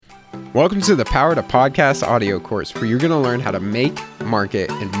Welcome to the Power to Podcast audio course, where you're going to learn how to make, market,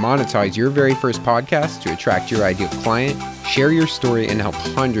 and monetize your very first podcast to attract your ideal client, share your story, and help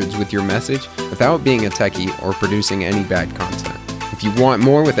hundreds with your message without being a techie or producing any bad content. If you want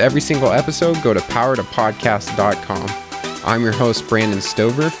more with every single episode, go to powertopodcast.com. I'm your host, Brandon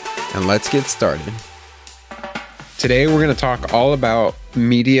Stover, and let's get started. Today, we're going to talk all about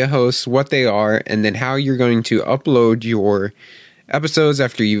media hosts, what they are, and then how you're going to upload your episodes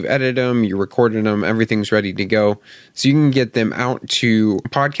after you've edited them, you recorded them, everything's ready to go. So you can get them out to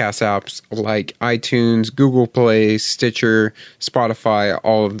podcast apps like iTunes, Google Play, Stitcher, Spotify,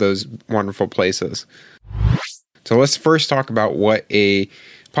 all of those wonderful places. So let's first talk about what a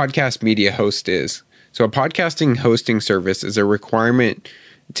podcast media host is. So a podcasting hosting service is a requirement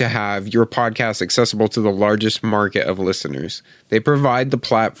to have your podcast accessible to the largest market of listeners. They provide the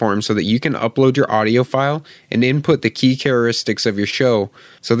platform so that you can upload your audio file and input the key characteristics of your show.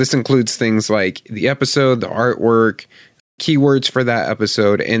 So this includes things like the episode, the artwork, keywords for that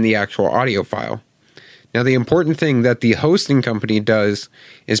episode, and the actual audio file. Now, the important thing that the hosting company does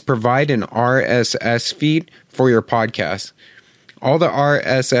is provide an RSS feed for your podcast. All the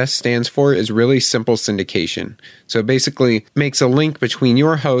RSS stands for is really simple syndication. So it basically makes a link between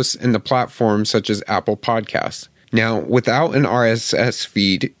your host and the platforms such as Apple Podcasts. Now, without an RSS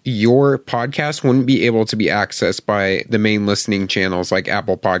feed, your podcast wouldn't be able to be accessed by the main listening channels like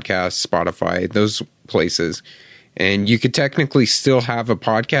Apple Podcasts, Spotify, those places. And you could technically still have a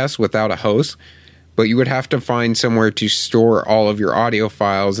podcast without a host, but you would have to find somewhere to store all of your audio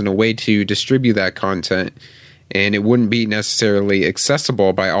files and a way to distribute that content. And it wouldn't be necessarily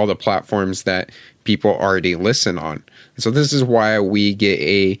accessible by all the platforms that people already listen on. So this is why we get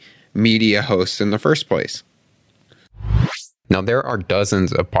a media host in the first place. Now, there are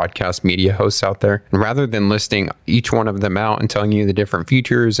dozens of podcast media hosts out there. And rather than listing each one of them out and telling you the different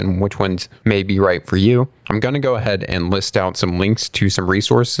features and which ones may be right for you, I'm going to go ahead and list out some links to some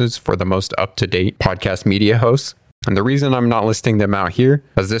resources for the most up-to-date podcast media hosts. And the reason I'm not listing them out here,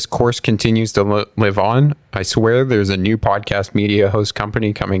 as this course continues to live on, I swear there's a new podcast media host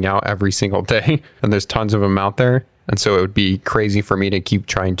company coming out every single day, and there's tons of them out there. And so it would be crazy for me to keep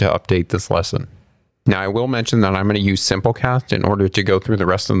trying to update this lesson. Now, I will mention that I'm going to use Simplecast in order to go through the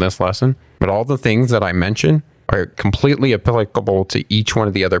rest of this lesson, but all the things that I mention are completely applicable to each one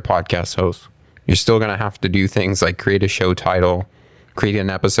of the other podcast hosts. You're still going to have to do things like create a show title, create an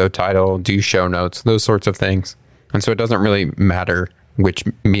episode title, do show notes, those sorts of things. And so it doesn't really matter which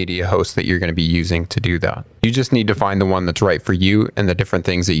media host that you're going to be using to do that. You just need to find the one that's right for you and the different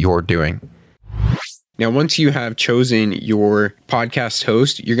things that you're doing. Now, once you have chosen your podcast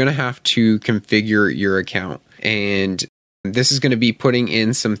host, you're going to have to configure your account. And this is going to be putting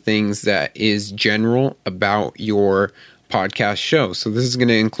in some things that is general about your podcast show. So this is going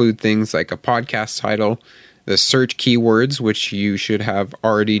to include things like a podcast title, the search keywords, which you should have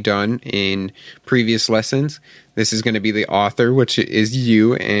already done in previous lessons. This is going to be the author, which is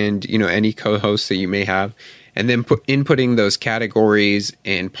you and any co-hosts that you may have, and then inputting those categories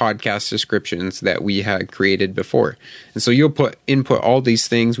and podcast descriptions that we had created before. And so you'll input all these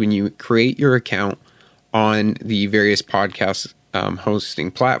things when you create your account on the various podcast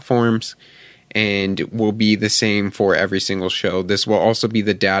hosting platforms, and will be the same for every single show. This will also be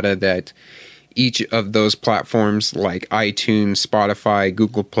the data that each of those platforms like iTunes, Spotify,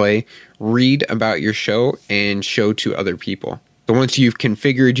 Google Play read about your show and show to other people. So once you've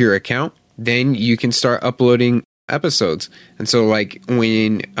configured your account, then you can start uploading episodes. And so like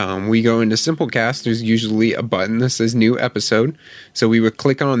when we go into Simplecast, there's usually a button that says new episode. So we would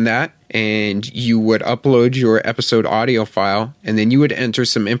click on that and you would upload your episode audio file, and then you would enter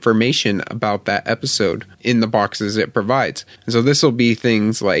some information about that episode in the boxes it provides. And so this will be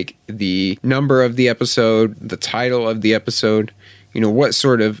things like the number of the episode, the title of the episode, what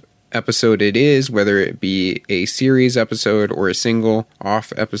sort of episode it is, whether it be a series episode or a single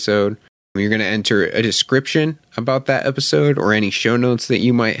off episode. You're going to enter a description about that episode or any show notes that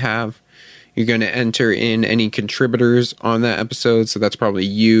you might have. You're going to enter in any contributors on that episode. So that's probably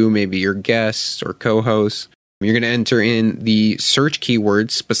you, maybe your guests or co-hosts. You're going to enter in the search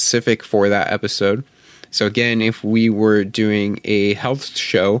keywords specific for that episode. So again, if we were doing a health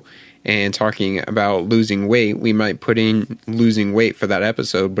show and talking about losing weight, we might put in losing weight for that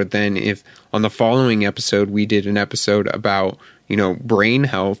episode. But then if on the following episode, we did an episode about brain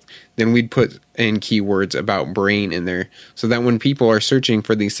health, then we'd put in keywords about brain in there so that when people are searching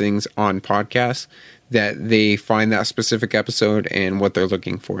for these things on podcasts, that they find that specific episode and what they're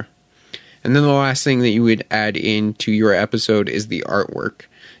looking for. And then the last thing that you would add into your episode is the artwork.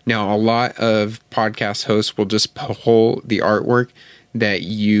 Now, a lot of podcast hosts will just pull the artwork. that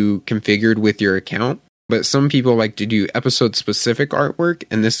you configured with your account. But some people like to do episode-specific artwork,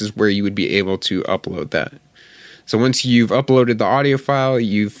 and this is where you would be able to upload that. So once you've uploaded the audio file,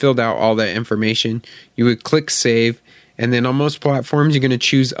 you've filled out all that information, you would click save, and then on most platforms, you're going to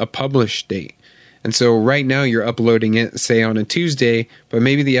choose a publish date. And so right now you're uploading it, say on a Tuesday, but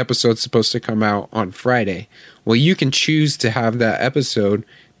maybe the episode's supposed to come out on Friday. Well, you can choose to have that episode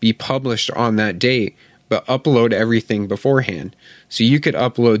be published on that date, but upload everything beforehand. So you could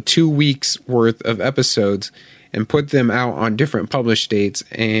upload 2 weeks worth of episodes and put them out on different publish dates.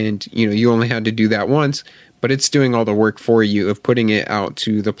 And, you only had to do that once, but it's doing all the work for you of putting it out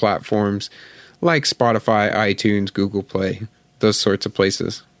to the platforms like Spotify, iTunes, Google Play, those sorts of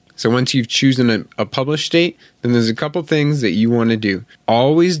places. So once you've chosen a publish date, then there's a couple things that you want to do.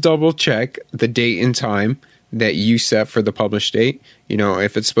 Always double check the date and time that you set for the publish date.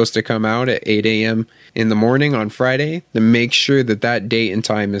 If it's supposed to come out at 8 a.m. in the morning on Friday, then make sure that that date and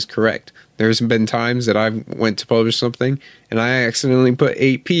time is correct. There's been times that I went to publish something and I accidentally put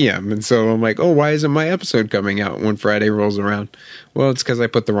 8 p.m. And so I'm like, oh, why isn't my episode coming out when Friday rolls around? Well, it's because I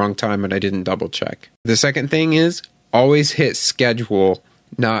put the wrong time and I didn't double check. The second thing is always hit schedule,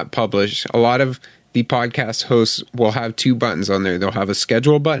 not publish. A lot of the podcast hosts will have 2 buttons on there. They'll have a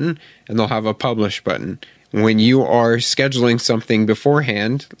schedule button and they'll have a publish button. When you are scheduling something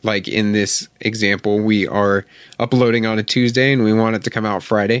beforehand, like in this example, we are uploading on a Tuesday and we want it to come out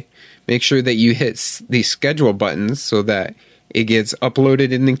Friday, make sure that you hit the schedule buttons so that it gets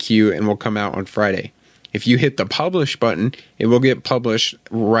uploaded in the queue and will come out on Friday. If you hit the publish button, it will get published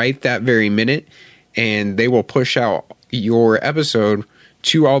right that very minute, and they will push out your episode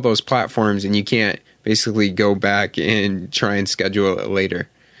to all those platforms, and you can't basically go back and try and schedule it later.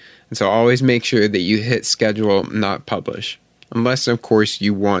 And so always make sure that you hit schedule, not publish. Unless, of course,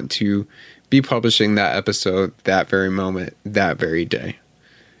 you want to be publishing that episode that very moment, that very day.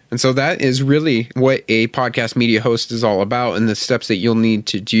 And so that is really what a podcast media host is all about, and the steps that you'll need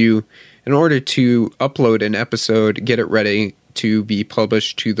to do in order to upload an episode, get it ready to be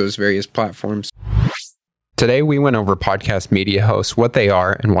published to those various platforms. Today, we went over podcast media hosts, what they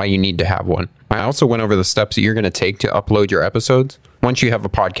are, and why you need to have one. I also went over the steps that you're going to take to upload your episodes once you have a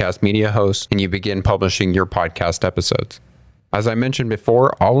podcast media host and you begin publishing your podcast episodes. As I mentioned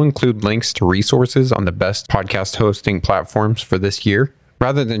before, I'll include links to resources on the best podcast hosting platforms for this year,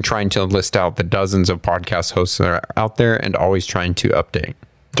 rather than trying to list out the dozens of podcast hosts that are out there and always trying to update.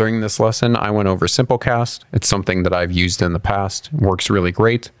 During this lesson, I went over Simplecast. It's something that I've used in the past. It works really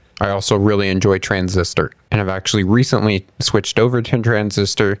great. I also really enjoy Transistor, and I've actually recently switched over to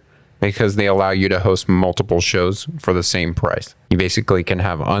Transistor because they allow you to host multiple shows for the same price. You basically can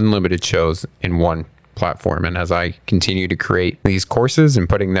have unlimited shows in one platform, and as I continue to create these courses and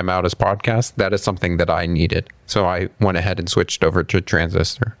putting them out as podcasts, that is something that I needed. So I went ahead and switched over to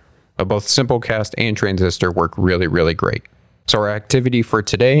Transistor. But both Simplecast and Transistor work really, really great. So our activity for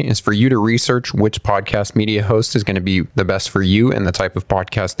today is for you to research which podcast media host is going to be the best for you and the type of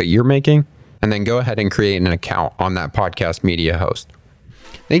podcast that you're making, and then go ahead and create an account on that podcast media host.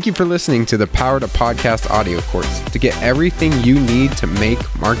 Thank you for listening to the Power to Podcast audio course. To get everything you need to make,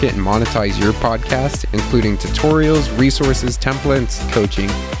 market, and monetize your podcast, including tutorials, resources, templates, coaching,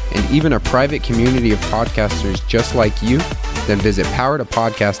 and even a private community of podcasters just like you, then visit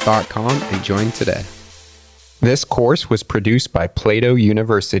powertopodcast.com and join today. This course was produced by Plato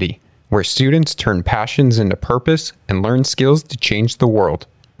University, where students turn passions into purpose and learn skills to change the world.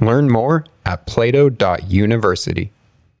 Learn more at plato.university.